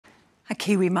A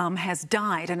Kiwi mum has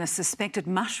died in a suspected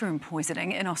mushroom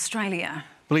poisoning in Australia.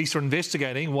 Police are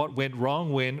investigating what went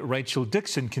wrong when Rachel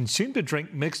Dixon consumed a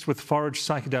drink mixed with foraged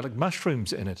psychedelic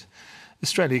mushrooms in it.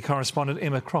 Australia correspondent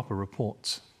Emma Cropper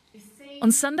reports.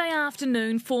 On Sunday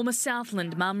afternoon, former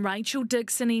Southland mum Rachel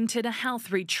Dixon entered a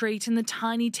health retreat in the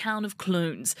tiny town of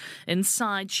Clunes.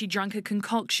 Inside, she drank a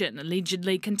concoction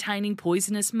allegedly containing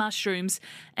poisonous mushrooms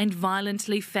and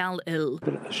violently fell ill.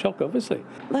 Bit of a shock, obviously.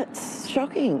 That's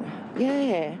shocking,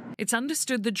 yeah. It's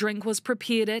understood the drink was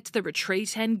prepared at the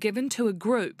retreat and given to a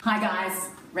group. Hi guys,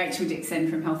 Rachel Dixon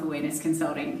from Health Awareness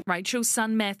Consulting. Rachel's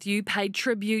son Matthew paid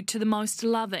tribute to the most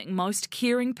loving, most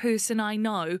caring person I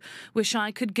know. Wish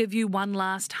I could give you one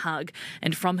last hug.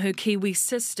 And from her Kiwi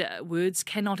sister, words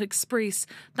cannot express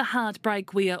the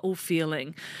heartbreak we are all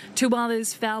feeling. 2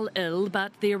 others fell ill,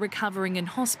 but they're recovering in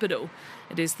hospital.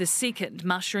 It is the second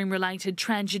mushroom-related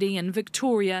tragedy in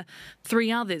Victoria.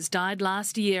 3 others died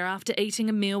last year after eating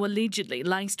a meal allegedly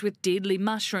laced with deadly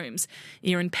mushrooms.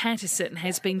 Erin Patterson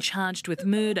has been charged with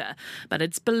murder, but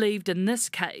it's believed in this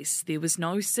case there was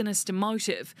no sinister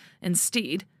motive.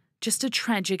 Instead, just a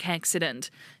tragic accident.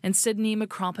 In Sydney, Emma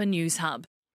Cropper, Newshub.